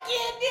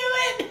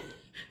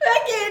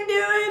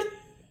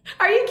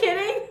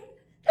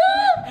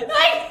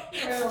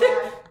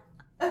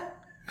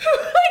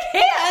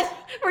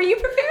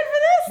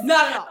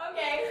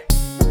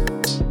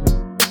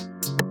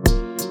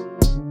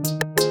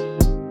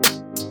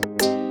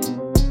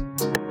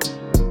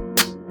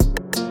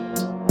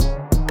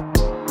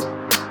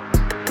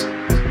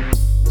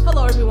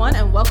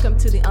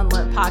to the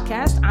Unlearn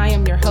podcast. I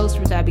am your host,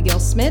 Ruth Abigail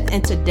Smith,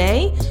 and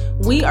today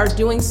we are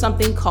doing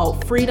something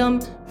called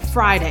Freedom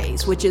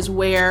Fridays, which is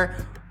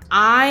where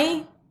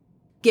I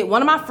get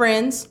one of my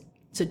friends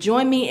to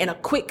join me in a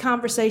quick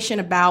conversation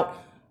about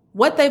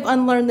what they've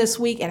unlearned this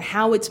week and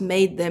how it's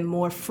made them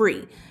more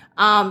free.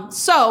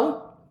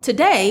 So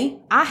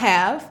today I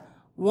have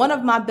one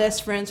of my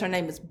best friends. Her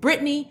name is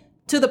Brittney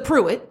to the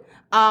Pruitt.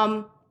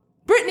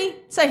 Brittney,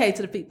 say hey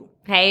to the people.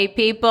 Hey,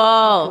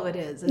 people. Who it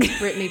is. It's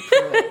Brittney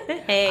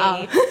Pruitt.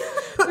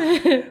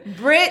 Hey.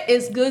 Britt,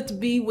 it's good to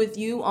be with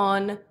you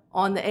on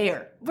the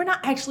air. We're not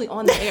actually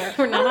on the air.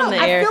 We're not on the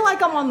air. I feel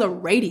like I'm on the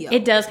radio.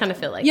 It does kind of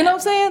feel like You that. know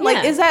what I'm saying?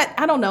 Like, is that,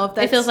 I don't know if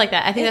that's. It feels like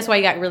that. I think that's why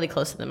you got really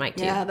close to the mic,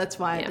 too. Yeah, that's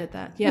why I did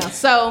that. Yeah.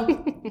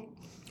 So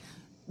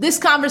this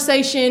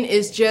conversation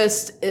is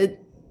just,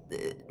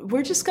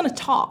 we're just going to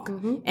talk.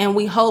 Mm-hmm. And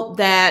we hope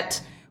that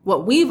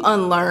what we've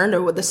unlearned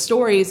or what the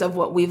stories of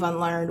what we've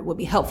unlearned will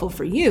be helpful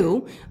for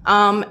you.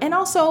 And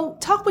also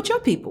talk with your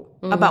people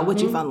about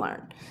what you've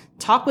unlearned.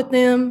 Talk with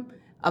them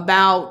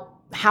about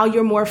how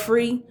you're more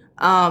free,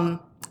 and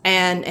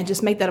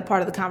just make that a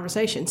part of the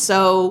conversation.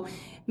 So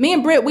me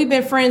and Britt, we've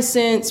been friends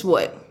since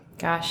what?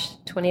 Gosh,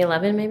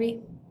 2011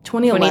 maybe?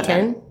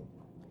 2011.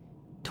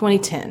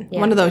 2010. Yeah.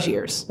 One of those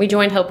years. We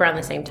joined Hope around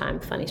the same time.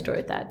 Funny story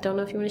with that. Don't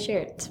know if you want to share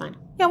it. It's fine.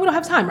 Yeah, we don't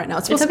have time right now.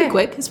 It's supposed to be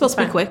quick. It's supposed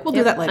to be quick. We'll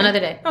do that later. Another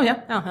day. Oh,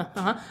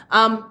 yeah.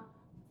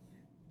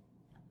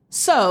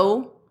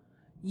 So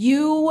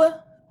you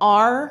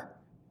are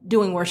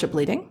doing worship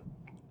leading.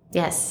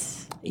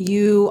 Yes.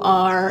 You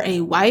are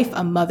a wife,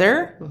 a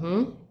mother.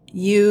 Mm-hmm.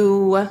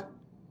 You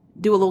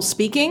do a little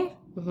speaking.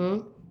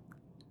 Mm-hmm.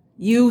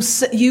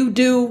 You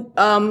do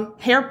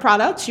hair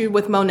products. You're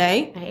with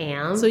Monet. I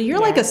am. So you're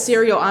like a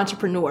serial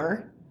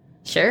entrepreneur.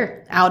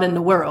 Sure. Out in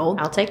the world.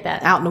 I'll take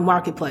that. Out in the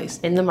marketplace.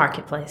 In the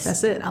marketplace.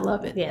 That's it. I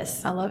love it.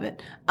 Yes. I love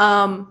it.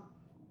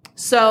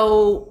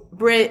 So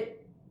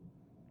Britt,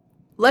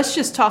 let's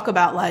just talk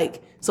about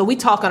so we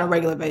talk on a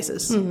regular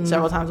basis,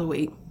 several times a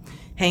week,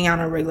 hang out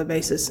on a regular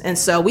basis. And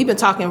so we've been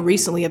talking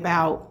recently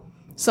about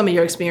some of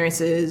your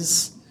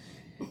experiences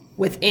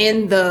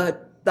within the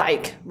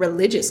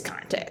religious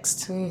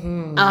context.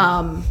 Mm-hmm.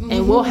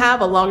 And we'll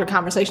have a longer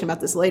conversation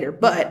about this later,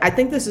 but I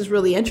think this is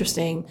really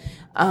interesting.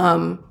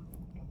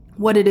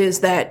 What it is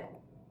that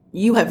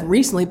you have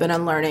recently been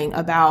unlearning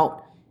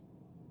about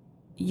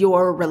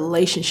your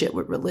relationship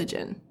with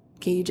religion.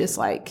 Can you just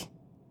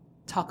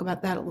talk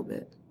about that a little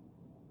bit?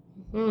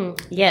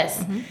 Yes.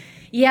 Mm-hmm.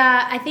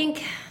 Yeah, I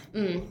think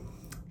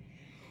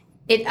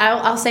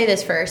I'll say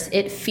this first.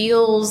 It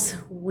feels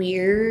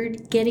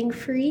weird getting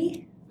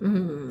free.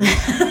 Mm-hmm.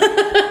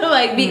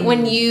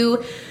 When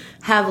you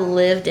have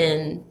lived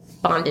in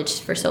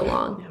bondage for so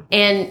long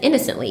and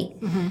innocently.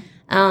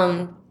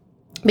 Mm-hmm.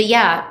 But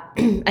yeah,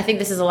 I think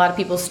this is a lot of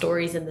people's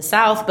stories in the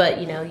South, but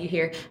you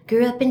hear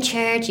grew up in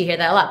church, you hear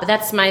that a lot, but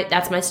that's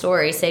my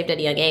story, saved at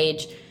a young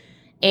age,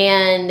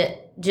 and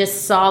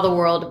just saw the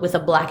world with a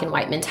black and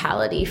white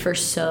mentality for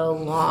so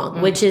long,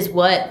 which is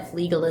what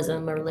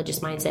legalism or religious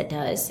mindset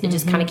does. It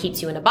just kind of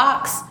keeps you in a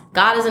box.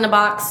 God is in a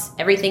box.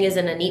 Everything is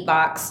in a neat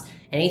box.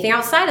 Anything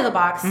outside of the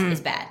box is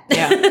bad.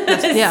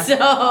 Yeah.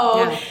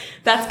 So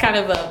that's kind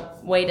of a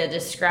way to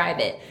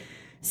describe it.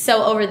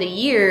 So over the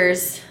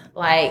years,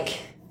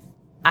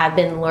 I've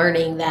been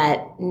learning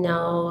that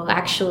no,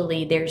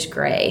 actually there's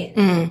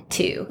gray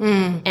too.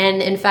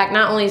 And in fact,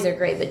 not only is there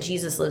gray, but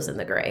Jesus lives in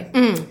the gray.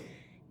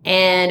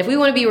 And if we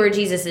want to be where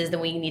Jesus is, then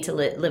we need to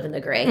live in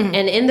the gray. And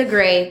in the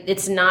gray,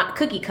 it's not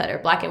cookie cutter,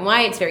 black and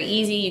white. It's very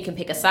easy. You can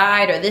pick a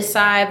side or this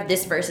side,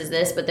 this versus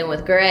this. But then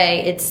with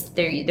gray,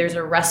 there's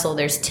a wrestle,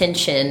 there's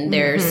tension,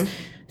 there's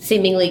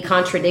seemingly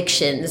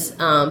contradictions.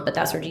 But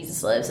that's where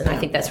Jesus lives. And I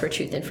think that's where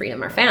truth and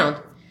freedom are found.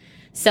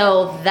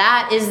 So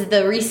that is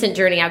the recent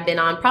journey I've been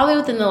on, probably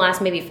within the last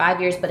maybe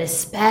 5 years, but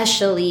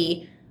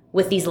especially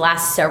with these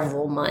last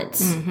several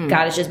months. Mm-hmm.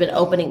 God has just been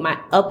opening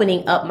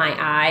up my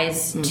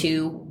eyes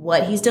to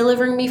what he's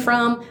delivering me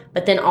from,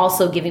 but then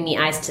also giving me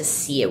eyes to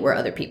see it where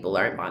other people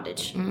are in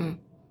bondage.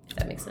 If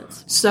that makes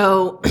sense.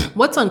 So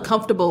what's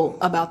uncomfortable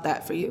about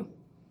that for you?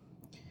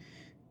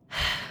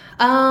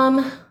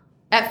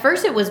 At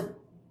first it was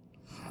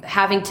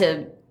having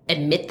to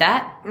admit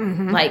that,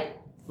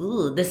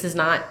 ooh, this is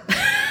not...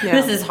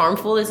 This is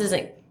harmful. This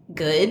isn't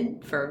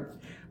good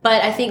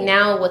but I think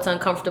now what's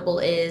uncomfortable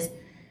is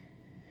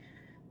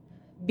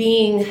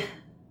being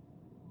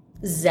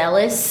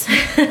zealous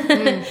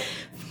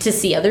to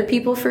see other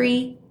people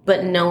free,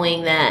 but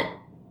knowing that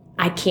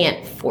I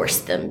can't force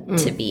them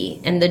to be.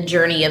 And the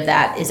journey of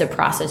that is a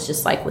process,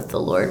 just like with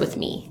the Lord, with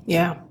me.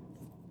 Yeah.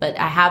 But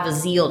I have a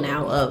zeal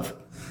now of,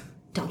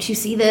 don't you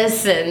see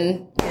this?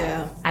 And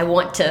I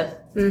want to,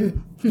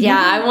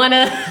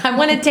 I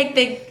want to take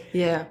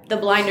the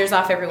blinders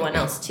off everyone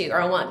else too, or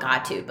I want God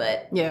to,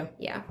 but yeah.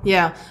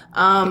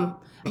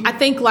 I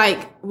think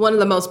one of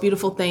the most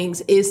beautiful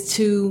things is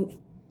to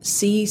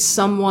see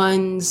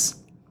someone's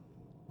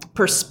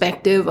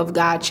perspective of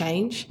God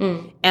change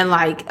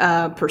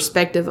and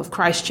perspective of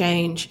Christ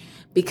change,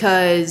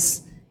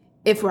 because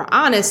if we're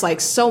honest,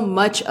 so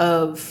much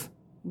of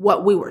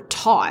what we were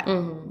taught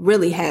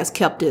really has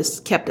kept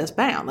us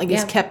bound. Like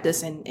it's kept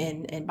us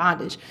in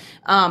bondage.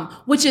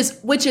 Which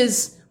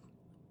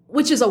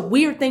is a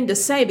weird thing to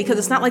say because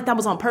it's not like that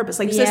was on purpose.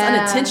 Like you said, it's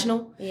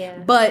unintentional. Yeah.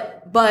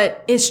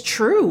 But it's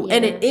true. Yeah.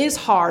 And it is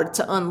hard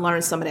to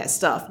unlearn some of that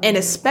stuff. And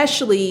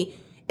especially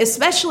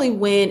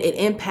when it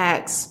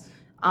impacts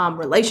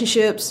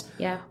relationships,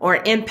 or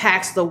it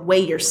impacts the way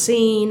you're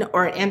seen,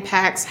 or it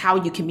impacts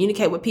how you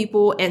communicate with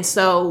people. And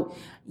so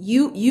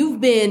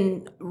you've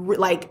been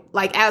like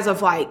as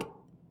of like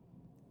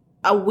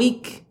a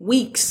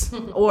weeks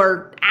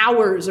or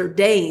hours or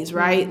days,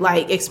 right?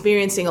 Like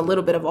experiencing a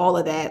little bit of all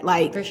of that.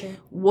 Like, for sure.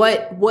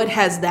 What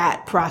has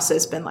that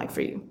process been like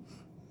for you?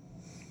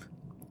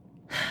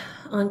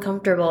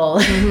 Uncomfortable.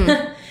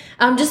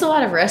 Just a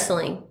lot of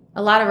wrestling.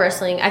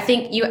 I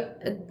think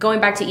going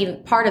back to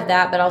even part of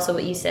that, but also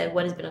what you said,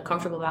 what has been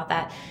uncomfortable about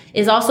that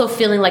is also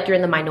feeling like you're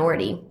in the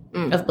minority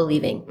of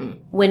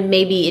believing when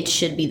maybe it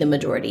should be the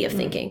majority of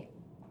thinking.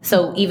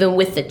 So even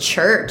with the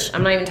church,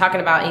 I'm not even talking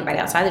about anybody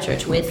outside the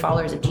church, with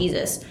followers of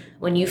Jesus,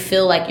 when you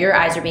feel like your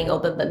eyes are being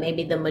opened, but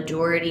maybe the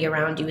majority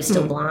around you is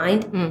still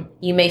blind,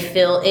 you may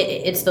feel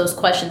it's those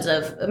questions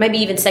of maybe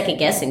even second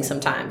guessing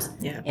sometimes.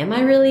 Yeah. Am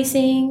I really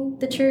seeing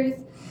the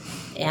truth?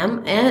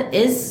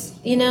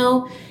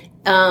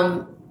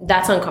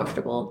 That's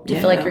uncomfortable to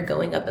feel like you're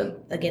going up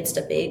against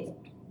a big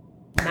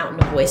mountain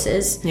of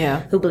voices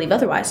who believe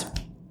otherwise.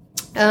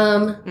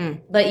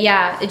 But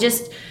yeah, it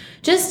just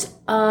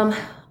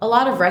a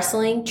lot of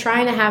wrestling,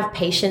 trying to have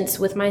patience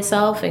with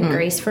myself and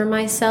grace for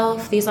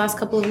myself these last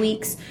couple of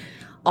weeks.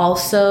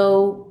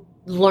 Also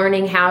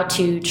learning how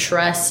to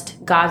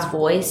trust God's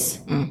voice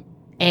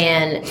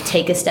and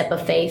take a step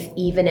of faith,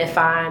 even if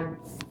I'm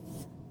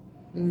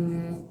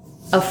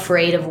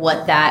afraid of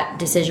what that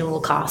decision will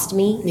cost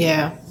me.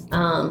 Yeah.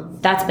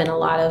 That's been a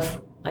lot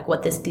of like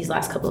what these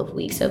last couple of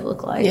weeks have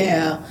looked like.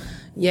 Yeah.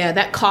 Yeah.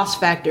 That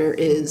cost factor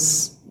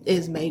is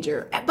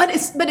major, but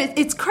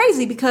it's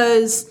crazy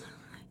because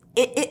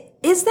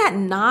is that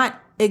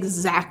not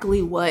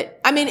exactly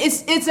what, I mean,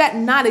 is that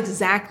not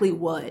exactly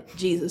what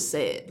Jesus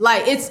said?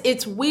 Like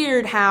it's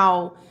weird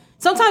how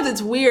sometimes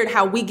it's weird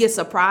how we get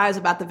surprised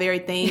about the very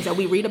things that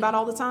we read about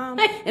all the time.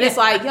 And it's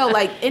like, yo,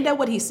 like, isn't that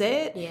what he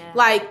said? Yeah.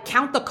 Like,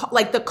 count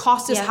the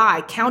cost is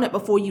high. Count it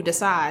before you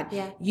decide.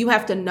 Yeah. You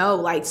have to know,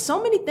 like,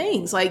 so many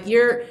things. Like,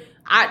 when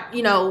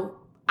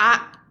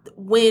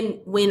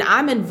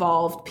I'm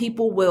involved,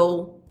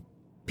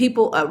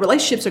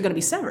 relationships are going to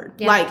be severed.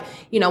 Yeah. Like,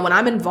 when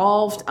I'm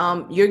involved,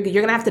 you're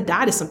going to have to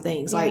die to some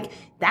things. Yeah. Like,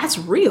 that's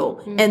real.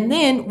 Mm-hmm. And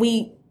then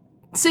we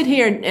sit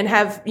here and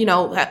have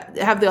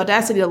the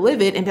audacity to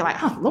live it and be like,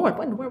 oh Lord,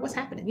 what's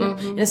happening?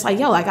 And it's like,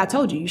 yo, like I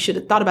told you should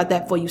have thought about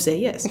that before you say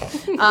yes.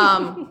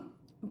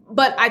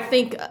 But I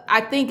think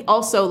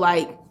also,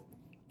 like,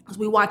 because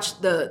we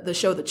watched the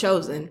show The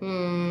Chosen,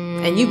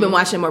 and you've been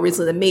watching it more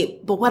recently than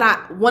me. But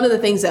one of the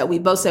things that we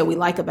both said we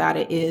like about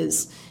it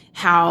is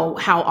how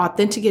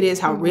authentic it is,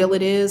 how real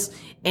it is,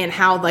 and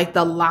how like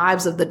the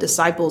lives of the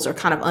disciples are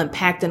kind of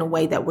unpacked in a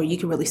way that where you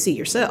can really see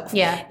yourself.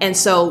 Yeah. And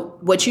so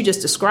what you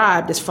just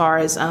described as far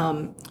as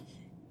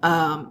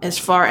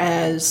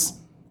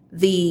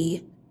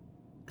the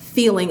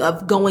feeling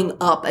of going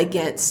up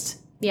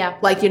against,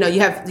 like, you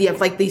have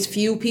like these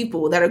few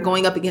people that are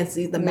going up against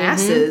the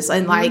masses,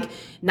 and like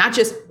not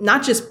just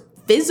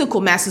physical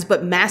masses,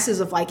 but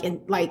masses of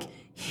like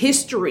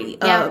history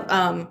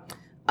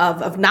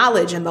of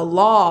knowledge and the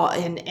law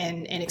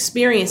and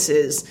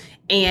experiences,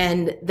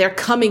 and they're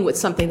coming with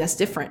something that's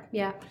different.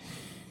 Yeah.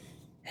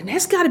 And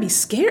that's got to be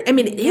scary. I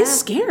mean, it is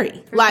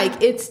scary.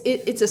 Like sure.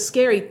 It's a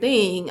scary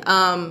thing.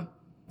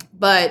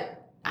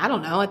 But I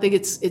don't know. I think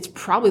it's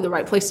probably the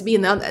right place to be.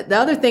 And the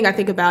other thing I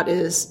think about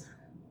is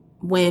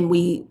when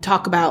we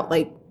talk about,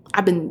 like,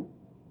 I've been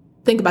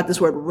thinking about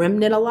this word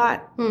remnant a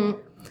lot.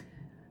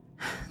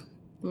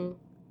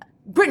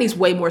 Brittany's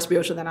way more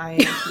spiritual than I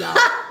am, y'all.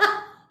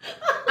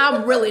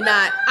 I'm really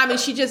not. I mean,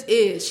 she just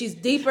is. She's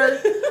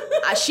deeper.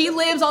 She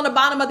lives on the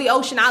bottom of the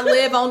ocean. I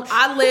live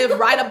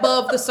right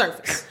above the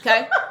surface.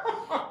 Okay,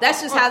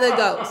 that's just how that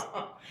goes.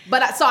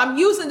 But so I'm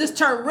using this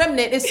term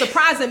remnant. It's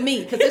surprising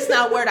me because it's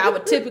not a word I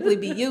would typically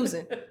be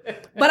using.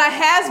 But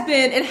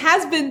it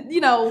has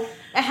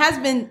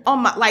been on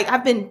my, like,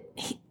 I've been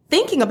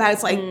thinking about it.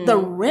 It's like the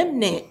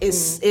remnant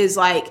is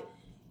like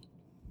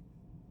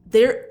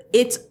there.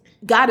 It's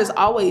God has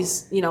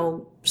always,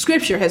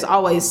 Scripture has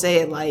always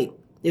said, like,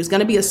 there's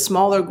going to be a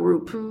smaller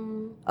group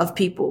of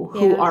people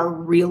who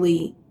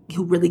really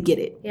get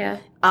it. Yeah.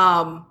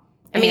 I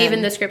mean,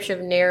 even the scripture of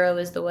narrow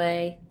is the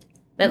way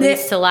that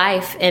leads to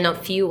life, and a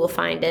few will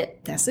find it.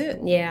 That's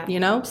it. Yeah.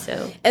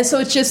 So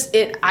it's just,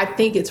 I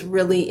think it's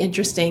really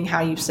interesting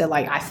how you said,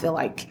 like, I feel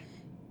like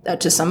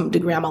to some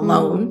degree I'm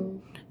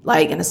alone.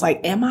 Like, and it's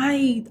like, am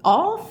I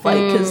off?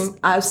 Like, because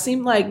I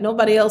seem like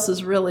nobody else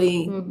is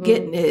really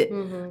getting it.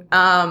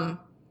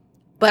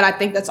 But I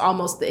think that's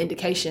almost the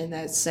indication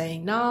that's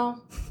saying,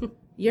 no,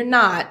 you're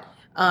not.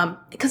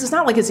 Because it's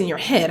not like it's in your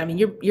head. I mean,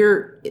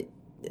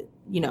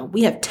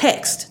 we have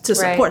text to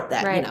support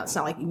that. Right. It's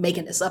not like you're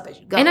making this up as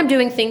you go. And I'm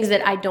doing things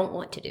that I don't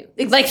want to do.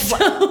 Like, so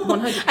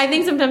 100%. I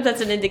think sometimes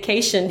that's an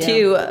indication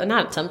too.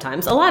 Not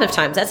sometimes, a lot of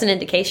times that's an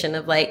indication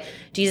of like,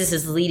 Jesus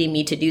is leading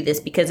me to do this,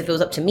 because if it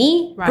was up to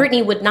me,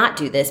 Brittney would not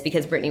do this,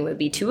 because Brittney would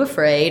be too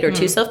afraid or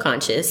too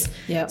self-conscious.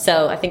 Yeah.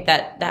 So I think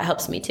that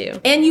helps me too.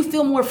 And you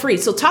feel more free.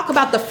 So talk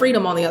about the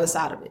freedom on the other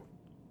side of it.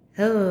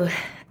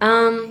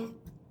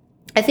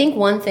 I think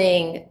one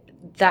thing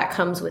that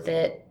comes with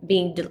it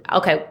being,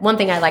 one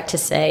thing I like to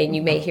say, and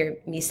you may hear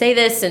me say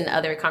this in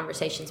other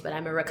conversations, but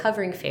I'm a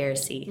recovering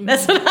Pharisee.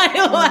 That's what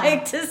I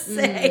like to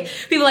say.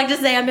 People like to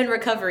say I'm in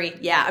recovery.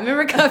 Yeah, I'm in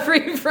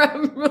recovery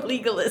from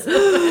legalism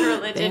and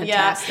religion.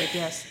 Fantastic,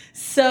 yes.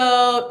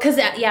 So, because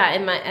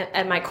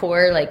at my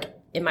core, like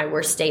in my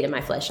worst state in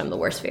my flesh, I'm the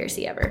worst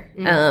Pharisee ever.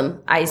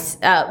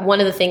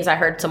 One of the things I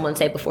heard someone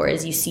say before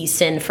is you see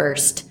sin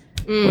first.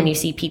 When you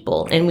see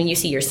people, and when you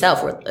see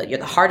yourself, you're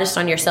the hardest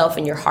on yourself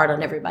and you're hard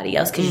on everybody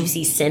else, because you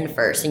see sin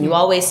first, and you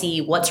always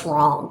see what's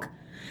wrong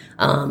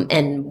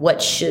and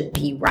what should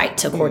be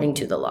right according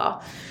to the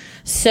law.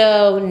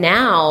 So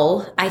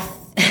now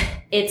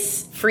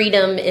it's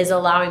freedom is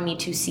allowing me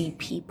to see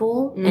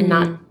people and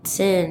not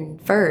sin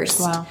first.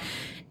 Wow.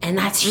 And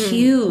that's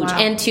huge. Wow.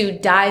 And to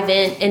dive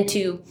in and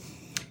to,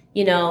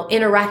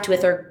 interact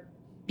with or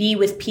be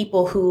with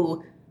people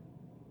who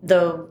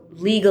the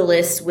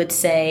legalists would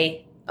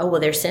say, oh,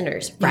 well, they're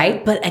sinners,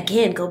 right? But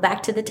again, go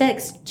back to the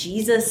text.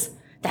 Jesus,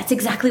 that's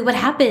exactly what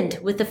happened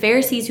with the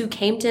Pharisees who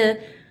came to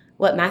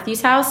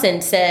Matthew's house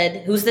and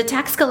said, who's the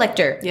tax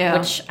collector? Yeah.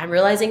 Which I'm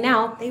realizing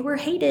now, they were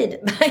hated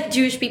by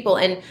Jewish people.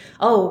 And,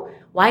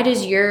 why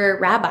does your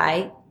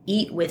rabbi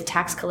eat with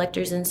tax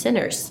collectors and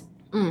sinners?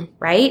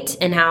 Right?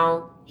 And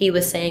how he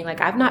was saying,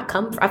 like, I've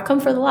come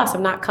for the lost.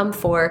 I've not come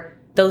for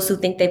those who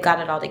think they've got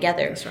it all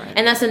together. That's right.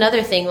 And that's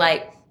another thing,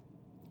 like,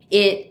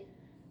 it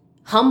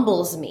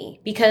humbles me,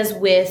 because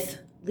with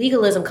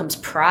legalism comes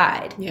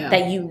pride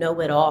that you know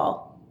it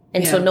all.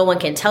 And so no one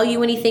can tell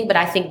you anything, but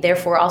I think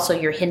therefore also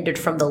you're hindered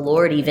from the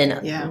Lord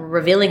even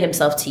revealing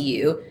himself to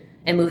you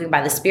and moving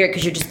by the Spirit,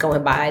 because you're just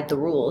going by the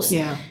rules.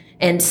 Yeah.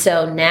 And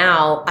so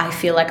now I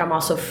feel like I'm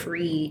also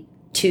free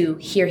to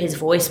hear his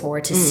voice more,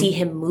 to see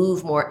him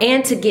move more,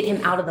 and to get him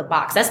out of the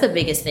box. That's the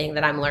biggest thing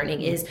that I'm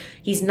learning is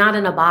he's not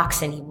in a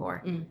box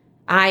anymore.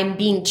 I'm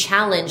being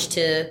challenged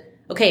to,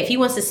 okay, if he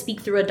wants to speak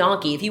through a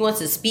donkey, if he wants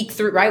to speak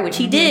through, right, which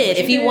he did,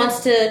 if he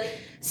wants to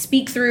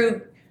speak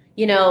through,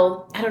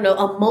 I don't know,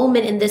 a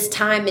moment in this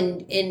time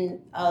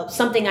in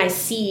something I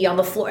see on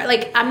the floor,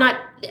 like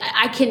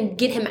I can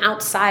get him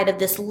outside of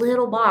this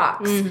little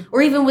box,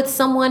 or even with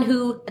someone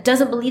who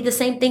doesn't believe the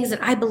same things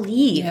that I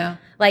believe. Yeah.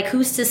 Like,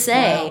 who's to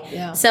say? Wow.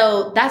 Yeah.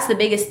 So that's the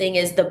biggest thing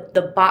is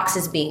the box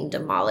is being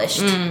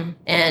demolished.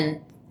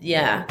 And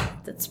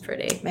that's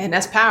pretty. Man,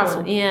 that's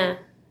powerful. Yeah.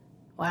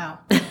 Wow.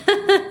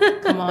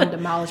 Come on,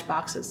 demolish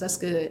boxes. That's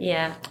good.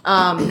 Yeah.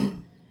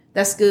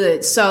 That's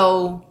good.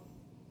 So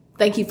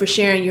thank you for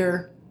sharing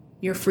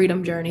your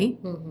freedom journey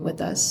with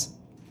us.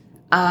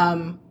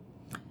 And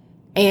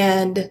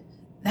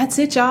that's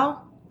it,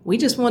 y'all. We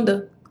just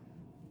wanted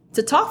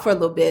to talk for a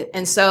little bit.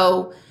 And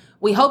so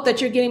we hope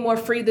that you're getting more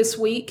free this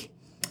week.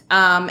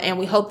 And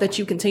we hope that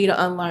you continue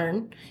to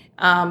unlearn.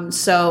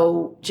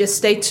 So just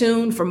stay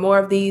tuned for more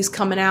of these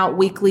coming out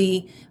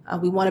weekly.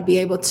 We want to be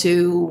able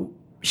to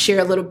share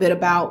a little bit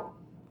about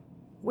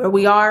where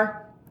we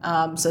are,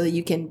 so that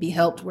you can be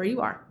helped where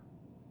you are.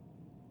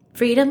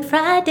 Freedom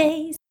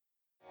Fridays.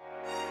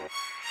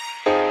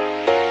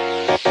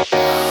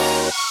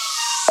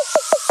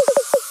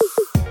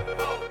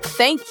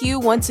 Thank you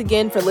once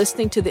again for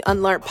listening to the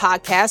Unlearned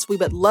podcast. We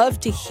would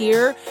love to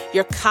hear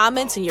your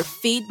comments and your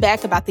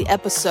feedback about the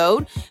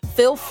episode.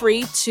 Feel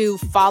free to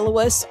follow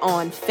us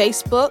on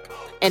Facebook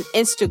and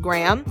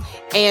Instagram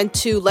and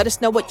to let us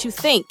know what you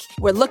think.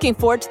 We're looking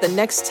forward to the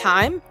next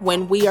time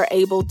when we are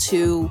able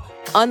to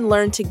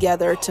unlearn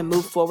together to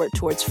move forward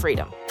towards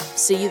freedom.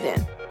 See you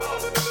then.